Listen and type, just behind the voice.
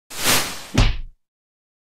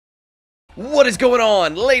What is going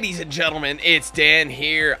on, ladies and gentlemen? It's Dan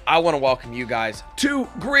here. I want to welcome you guys to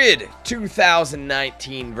Grid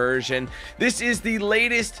 2019 version. This is the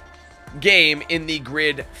latest game in the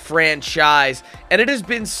Grid franchise, and it has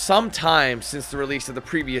been some time since the release of the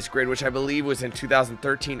previous Grid, which I believe was in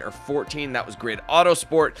 2013 or 14. That was Grid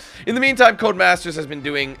Autosport. In the meantime, Codemasters has been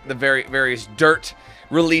doing the various dirt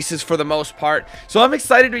releases for the most part, so I'm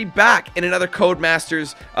excited to be back in another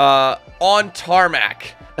Codemasters on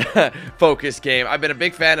tarmac focus game. I've been a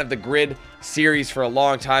big fan of the Grid series for a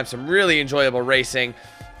long time. Some really enjoyable racing.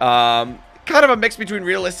 Kind of a mix between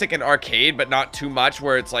realistic and arcade, but not too much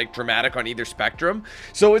where it's like dramatic on either spectrum.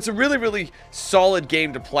 So it's a really solid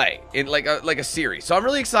game to play in like a series. So I'm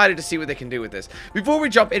really excited to see what they can do with this. Before we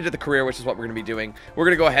jump into the career, which is what we're going to be doing, we're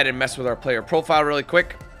going to go ahead and mess with our player profile really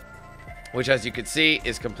quick, which as you can see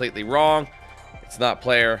is completely wrong. It's not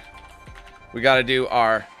player. We got to do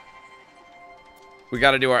our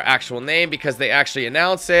actual name because they actually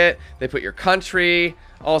announce it. They put your country,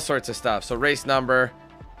 all sorts of stuff. So race number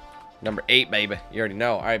 8, baby. You already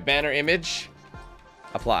know. All right, banner image.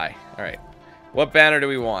 Apply. All right. What banner do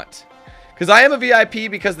we want? Because I am a VIP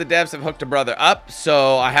because the devs have hooked a brother up.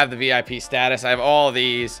 So I have the VIP status. I have all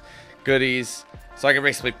these goodies. So I can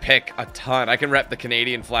basically pick a ton. I can rep the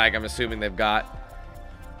Canadian flag. I'm assuming they've got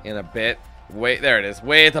in a bit. Wait, there it is.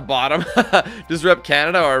 Way at the bottom. Just rep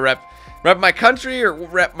Canada or rep my country or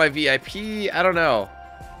rep my VIP? I don't know.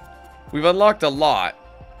 We've unlocked a lot.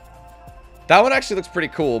 That one actually looks pretty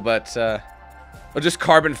cool, but just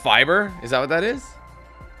carbon fiber. Is that what that is?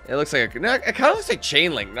 It looks like it kind of looks like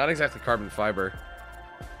chain link, not exactly carbon fiber.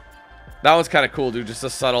 That one's kind of cool, dude. Just a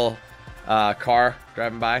subtle car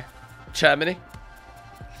driving by. Germany.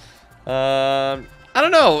 I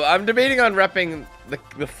don't know. I'm debating on repping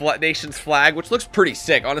the nation's flag, which looks pretty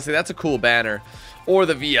sick. Honestly, that's a cool banner. Or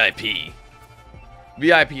the VIP.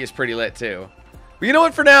 VIP is pretty lit too. But you know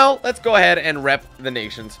what, for now, let's go ahead and rep the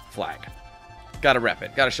nation's flag. Gotta rep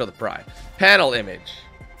it. Gotta show the pride. Panel image.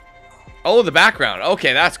 Oh, the background.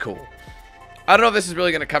 Okay, that's cool. I don't know if this is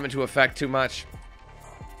really gonna come into effect too much.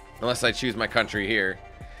 Unless I choose my country here.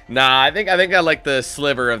 Nah, I think I like the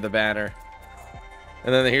sliver of the banner.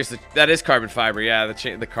 And then here's that is carbon fiber. Yeah,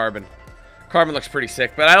 the carbon. Carbon looks pretty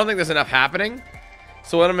sick, but I don't think there's enough happening.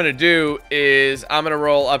 So what I'm going to do is I'm going to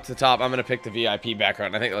roll up to the top. I'm going to pick the VIP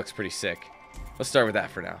background. I think it looks pretty sick. Let's start with that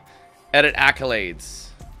for now. Edit accolades.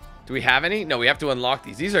 Do we have any? No, we have to unlock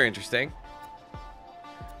these. These are interesting.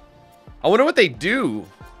 I wonder what they do.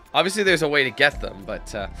 Obviously, there's a way to get them.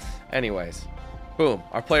 But anyways. Boom.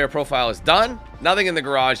 Our player profile is done. Nothing in the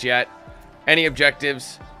garage yet. Any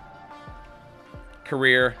objectives?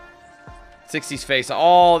 Career. 60s face.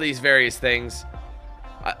 All these various things.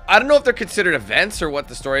 I don't know if they're considered events or what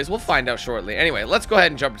the story is. We'll find out shortly. Anyway, let's go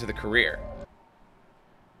ahead and jump into the career.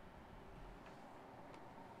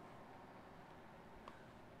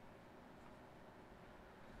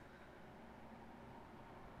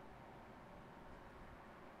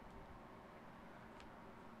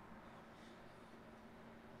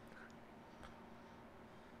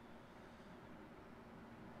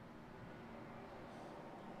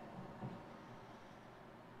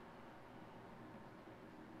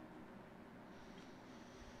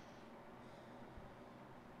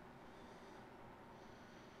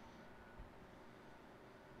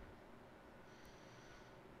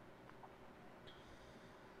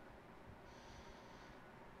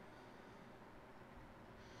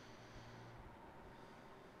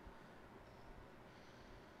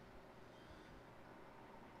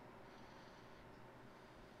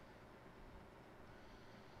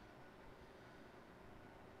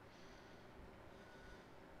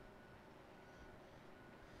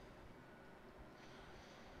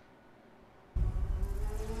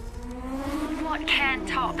 What can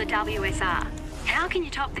top the WSR? How can you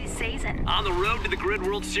top this season? On the road to the Grid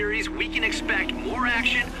World Series, we can expect more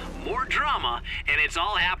action, more drama, and it's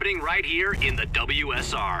all happening right here in the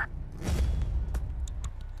WSR.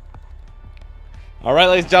 All right,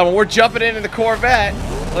 ladies and gentlemen, we're jumping into the Corvette.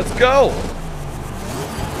 Let's go.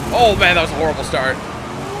 Oh, man, that was a horrible start.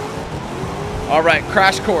 All right,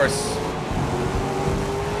 crash course.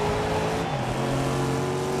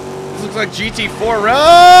 This looks like GT4.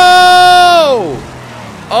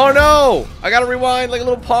 Oh no! I gotta rewind like a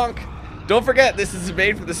little punk. Don't forget, this is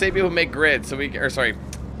made for the same people who make Grid, so we, or sorry,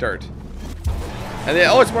 dirt. And then,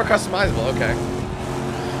 oh, it's more customizable. Okay.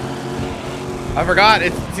 I forgot.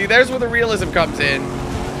 See, there's where the realism comes in.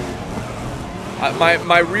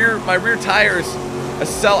 My rear tires,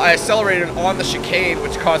 I accelerated on the chicane,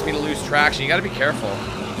 which caused me to lose traction. You gotta be careful.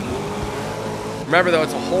 Remember though,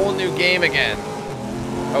 it's a whole new game again.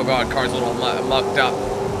 Oh god, car's a little mucked up.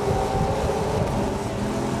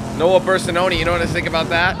 Noah Bersinoni, you know what I think about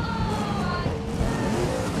that?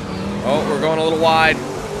 Oh, we're going a little wide.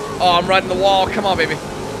 Oh, I'm running the wall. Come on, baby.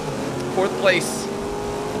 4th place.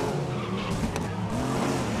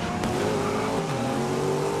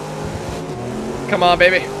 Come on,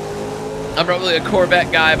 baby. I'm not really a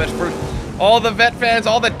Corvette guy, but for all the vet fans,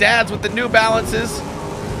 all the dads with the New Balances,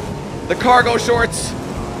 the cargo shorts,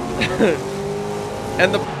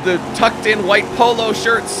 and the tucked in white polo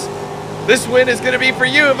shirts, this win is going to be for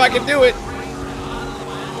you if I can do it.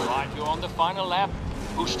 Right, you're on the final lap.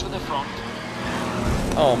 Push to the front.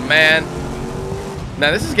 Oh, man.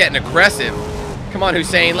 Now, this is getting aggressive. Come on,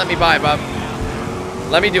 Hussein. Let me by, bub.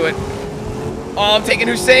 Let me do it. Oh, I'm taking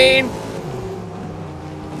Hussein.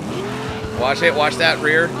 Watch it. Watch that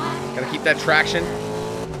rear. Gotta keep that traction.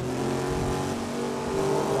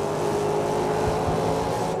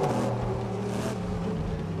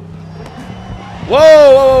 Whoa!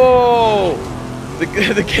 Whoa, whoa,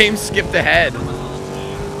 whoa. The game skipped ahead.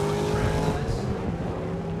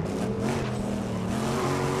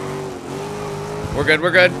 We're good,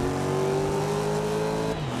 we're good.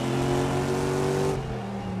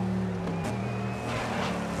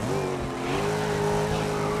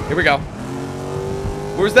 Here we go.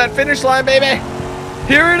 Where's that finish line, baby?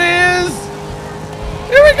 Here it is!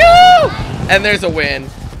 Here we go! And there's a win.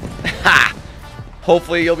 Ha!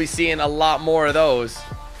 Hopefully you'll be seeing a lot more of those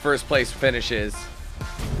first place finishes.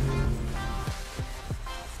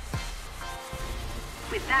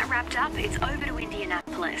 With that wrapped up, it's over to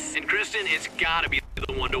Indianapolis. And Kristen, it's gotta be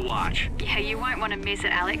the one to watch. Yeah, you won't want to miss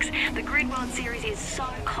it, Alex. The Grid World Series is so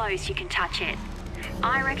close you can touch it.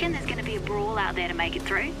 I reckon there's going to be a brawl out there to make it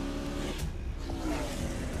through.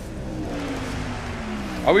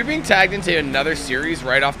 Are we being tagged into another series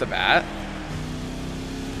right off the bat?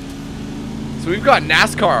 So we've got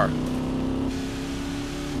NASCAR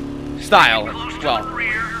style. Close to the Well,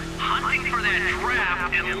 rear, hunting for that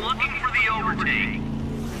draft and looking for the overtake.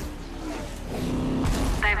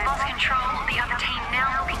 They've lost control. The other team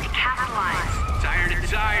now looking to capitalize. Tire to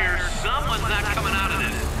tire, someone's not coming out of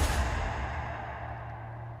this.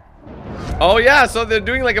 oh yeah, so they're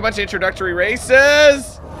doing like a bunch of introductory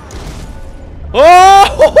races.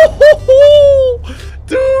 Oh,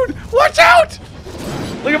 dude, watch out!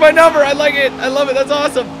 Look at my number. I like it. I love it. That's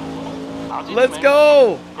awesome. Let's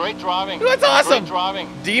go. Great driving. That's awesome. Great driving.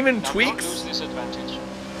 Demon Now tweaks. don't lose this advantage.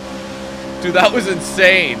 Dude, that was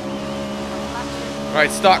insane. All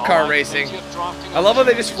right, stock car All right, racing. plenty of drafting I love how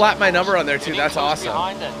they on just this flat my course. number on there too. Getting That's close awesome.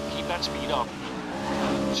 behind and keep that speed up.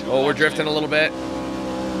 Oh, we're drifting a little bit.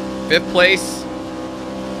 5th place.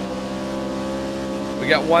 We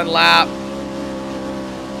got 1 lap.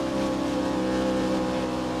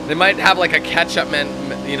 They might have like a catch-up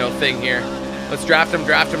thing here. Let's draft him,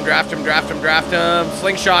 draft him, draft him, draft him, draft him.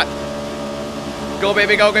 Slingshot. Go,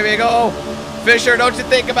 baby, go, baby, go. Fisher, don't you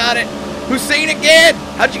think about it. Hussein again.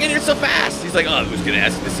 How'd you get here so fast? He's like, oh, I was gonna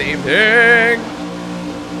ask the same thing.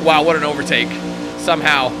 Wow, what an overtake.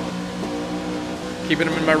 Somehow. Keeping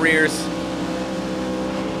him in my rears.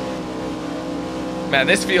 Man,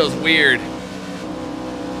 this feels weird.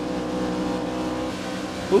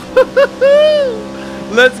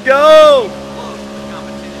 Let's go!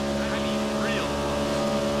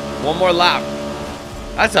 1 more lap.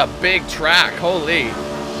 That's a big track, holy.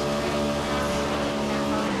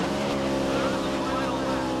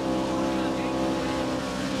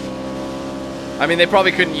 I mean, they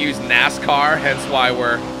probably couldn't use NASCAR, hence why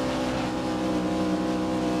we're,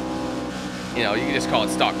 you can just call it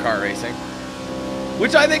stock car racing.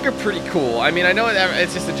 Which I think are pretty cool. I mean, I know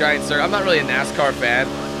it's just a giant circuit. I'm not really a NASCAR fan,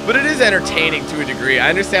 but it is entertaining to a degree. I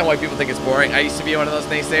understand why people think it's boring. I used to be one of those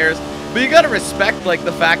naysayers. But you gotta respect, like,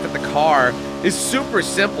 the fact that the car is super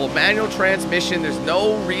simple. Manual transmission, there's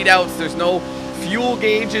no readouts, there's no fuel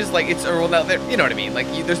gauges. Like, you know what I mean? Like,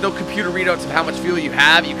 there's no computer readouts of how much fuel you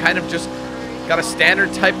have. You kind of just got a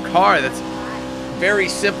standard type car that's very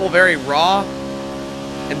simple, very raw,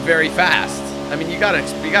 and very fast. I mean, you gotta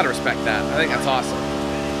respect that. I think that's awesome.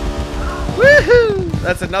 Woohoo!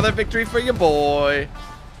 That's another victory for your boy.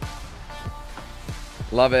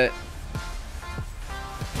 Love it.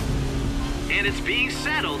 And it's being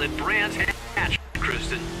settled at Brands Hatch,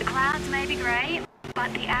 Kristen. The clouds may be grey,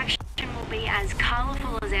 but the action will be as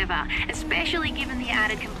colourful as ever, especially given the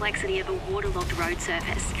added complexity of a waterlogged road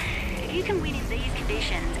surface. If you can win in these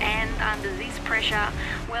conditions and under this pressure,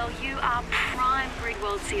 well, you are prime Grid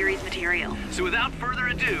World Series material. So without further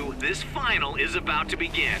ado, this final is about to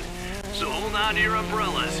begin. So hold on to your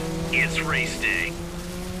umbrellas. It's race day.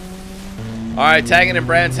 All right, tagging in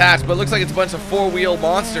Brands Hatch, but it looks like it's a bunch of 4-wheel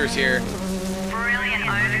monsters here. Brilliant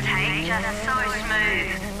overtake, just so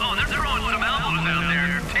smooth. Oh, they're throwing some elbows out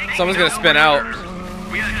there. Take Someone's gonna spin out.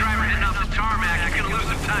 We got a driver heading off the tarmac. You're gonna lose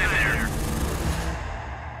some time there.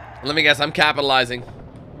 Let me guess, I'm capitalizing.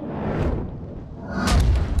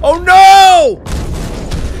 Oh no!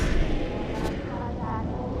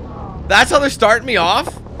 That's how they're starting me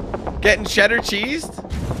off? Getting cheddar cheesed?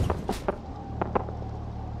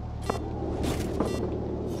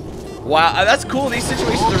 Wow, that's cool. These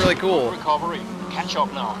situations are really cool. Recovery. Catch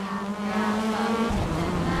up now.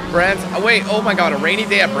 Brands, oh wait, oh my god, a rainy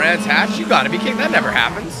day at Brands Hatch? You gotta be kidding, that never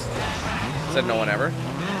happens. Said no one ever.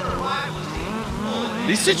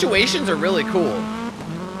 These situations are really cool.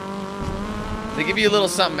 They give you a little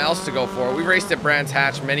something else to go for. We've raced at Brands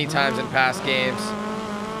Hatch many times in past games.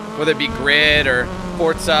 Whether it be Grid or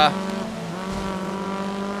Forza.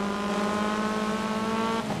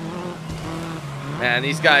 Man,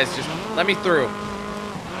 these guys just let me through.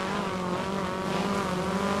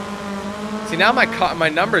 See, now my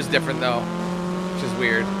number's different though, which is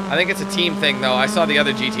weird. I think it's a team thing though. I saw the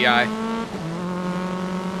other GTI.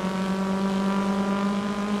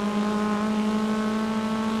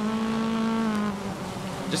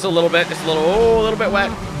 Just a little bit, oh, a little bit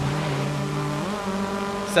wet.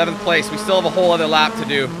 7th place. We still have a whole other lap to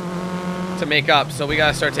do to make up, so we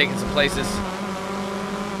gotta start taking some places.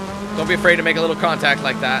 Don't be afraid to make a little contact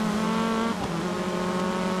like that.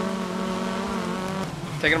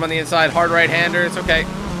 Taking him on the inside, hard right-hander, it's okay.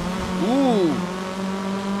 Ooh.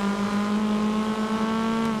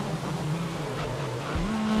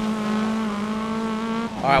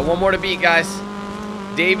 All right, one more to beat, guys.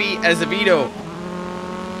 Davey Azevedo.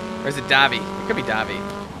 Or is it Davi? It could be Davi.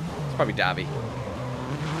 It's probably Davi.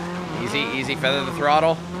 Easy, easy, feather the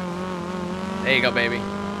throttle. There you go, baby.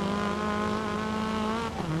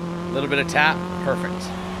 A little bit of tap, perfect.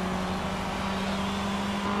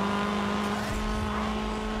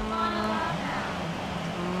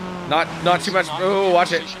 Not too much. Oh,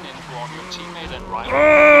 watch it. If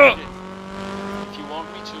you want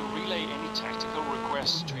me to relay any tactical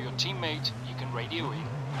requests to your teammate, you can radio in.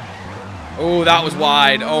 Oh, that was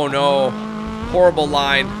wide. Oh no. Horrible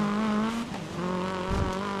line.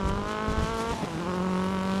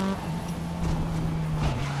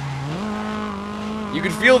 You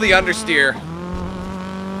can feel the understeer.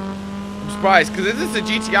 I'm surprised, because this is a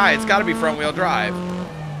GTI. It's got to be front-wheel drive.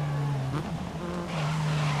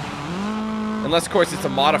 Unless, of course, it's a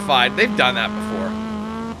modified. They've done that before.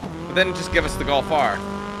 But then just give us the Golf R.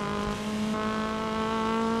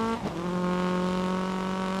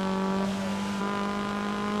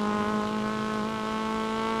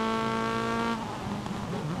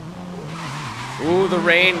 Ooh, the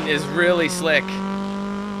rain is really slick.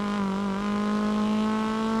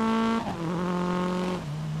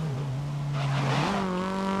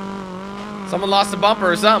 Someone lost a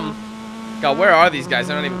bumper or something. God, where are these guys?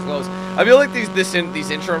 They're not even close. I feel like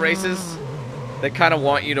these intro races, they kind of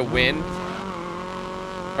want you to win,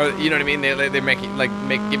 or you know what I mean? They make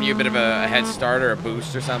give you a bit of a head start or a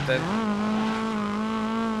boost or something.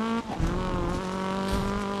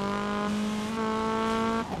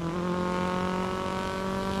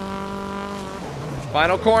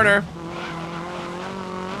 Final corner.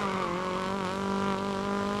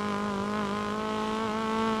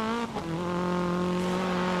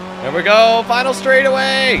 There we go, final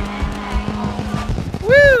straightaway.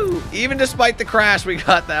 Woo! Even despite the crash, we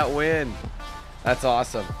got that win. That's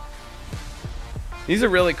awesome. These are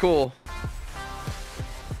really cool.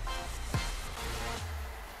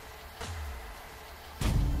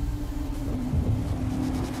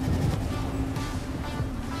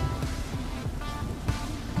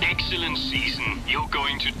 Excellent season. You're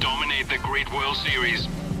going to dominate the Great World Series.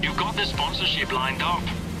 You've got the sponsorship lined up.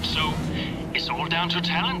 So, it's all down to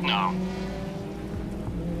talent now.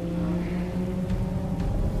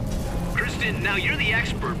 Kristen, now you're the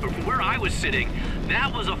expert, but from where I was sitting,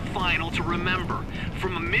 that was a final to remember.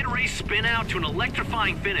 From a mid-race spin-out to an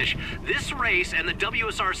electrifying finish, this race and the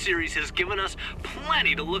WSR Series has given us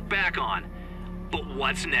plenty to look back on. But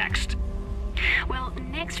what's next? Well,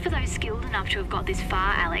 next for those skilled enough to have got this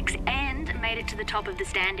far, Alex, and made it to the top of the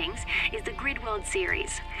standings, is the Grid World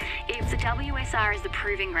Series. If the WSR is the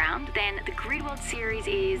proving ground, then the Grid World Series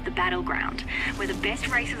is the battleground, where the best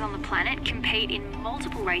racers on the planet compete in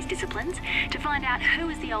multiple race disciplines to find out who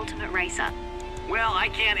is the ultimate racer. Well, I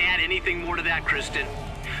can't add anything more to that, Kristen.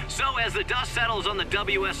 So as the dust settles on the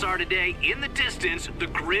WSR today, in the distance, the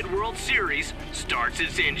Grid World Series starts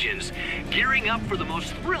its engines, gearing up for the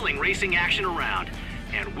most thrilling racing action around.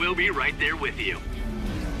 And we'll be right there with you.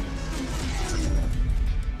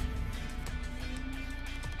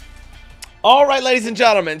 All right, ladies and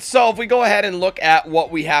gentlemen, so if we go ahead and look at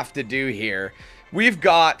what we have to do here, we've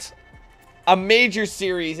got a major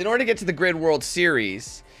series. In order to get to the Grid World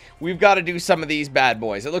Series, we've got to do some of these bad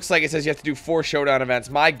boys. It looks like it says you have to do 4 showdown events.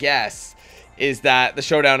 My guess is that the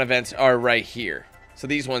showdown events are right here. So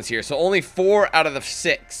these ones here. So only 4 out of the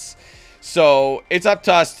 6. So it's up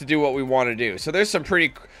to us to do what we want to do. So there's some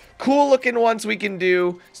pretty cool looking ones we can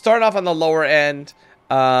do. Starting off on the lower end.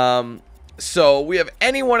 So we have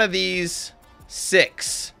any one of these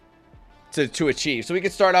 6 to achieve. So we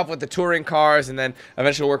could start off with the touring cars and then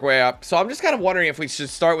eventually work our way up. So I'm just kind of wondering if we should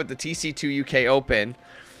start with the TC2 UK Open.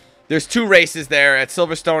 There's 2 races there at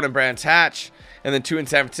Silverstone and Brands Hatch. And then 2 in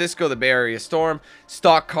San Francisco, the Bay Area Storm.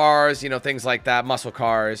 Stock cars, you know, things like that. Muscle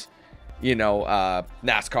cars, you know,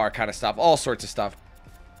 NASCAR kind of stuff. All sorts of stuff.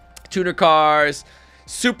 Tuner cars,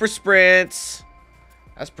 super sprints.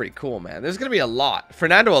 That's pretty cool, man. There's going to be a lot.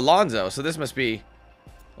 Fernando Alonso. So this must be,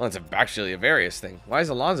 well, it's actually a various thing. Why is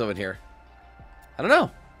Alonso in here? I don't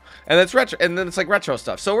know. And that's retro, and then it's like retro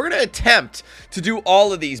stuff. So we're gonna attempt to do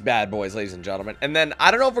all of these bad boys, ladies and gentlemen. And then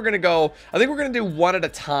I don't know if we're gonna go. I think we're gonna do one at a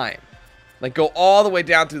time, like go all the way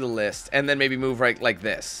down through the list, and then maybe move right like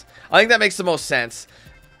this. I think that makes the most sense.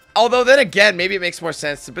 Although then again, maybe it makes more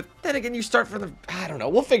sense to, but then again, you start from the, I don't know,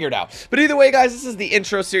 we'll figure it out. But either way, guys, this is the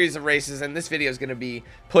intro series of races, and this video is going to be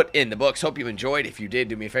put in the books. Hope you enjoyed. If you did,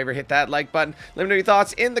 do me a favor, hit that like button. Let me know your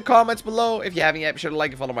thoughts in the comments below. If you haven't yet, be sure to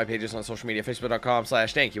like and follow my pages on social media,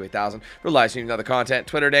 facebook.com/DanQ8000 for live streaming other content,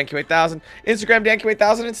 Twitter, DanQ8000, Instagram,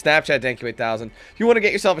 DanQ8000, and Snapchat, DanQ8000. If you want to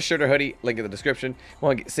get yourself a shirt or hoodie, link in the description. If you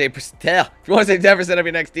want to save 10% of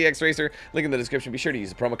your next DXRacer, link in the description. Be sure to use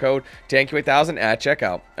the promo code DanQ8000 at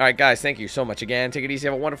checkout. All right, guys, thank you so much again. Take it easy.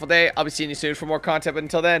 Have a wonderful day. I'll be seeing you soon for more content. But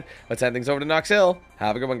until then, let's hand things over to Knox Hill.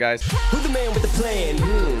 Have a good one, guys. Who's the man with the plan?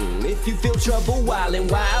 If you feel trouble, wild and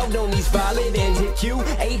wild on these violent and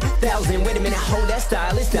DanQ8000. Wait a minute, hold that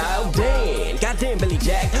stylist dial. Damn, goddamn Billy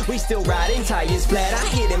Jack, we still riding tires flat. I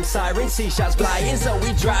hear them sirens, see shots flying, so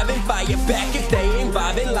we driving fire back. If they ain't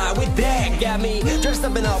vibing, lie with that. Got me dressed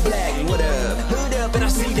up in all black. What up? Hood up, and I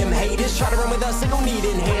see them haters try to run with us. They gon' need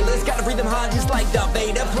inhalers. Gotta breathe them hard just like the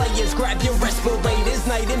Vader. Players grab your respirators.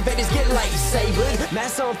 Night invaders get lightsabered.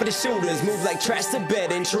 Mask on for the shooters. Move like trash to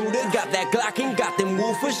bed intruder. Got that Glock and got them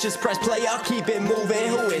woofers. Just press play, I'll keep it moving.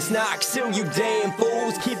 Who is Knox Hill, you damn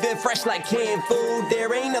fools? Keep it fresh like canned food.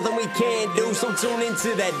 There ain't nothing we can't do, so tune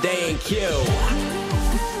into that DanQ.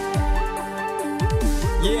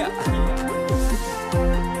 Yeah.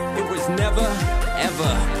 It was never,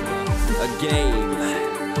 ever a game.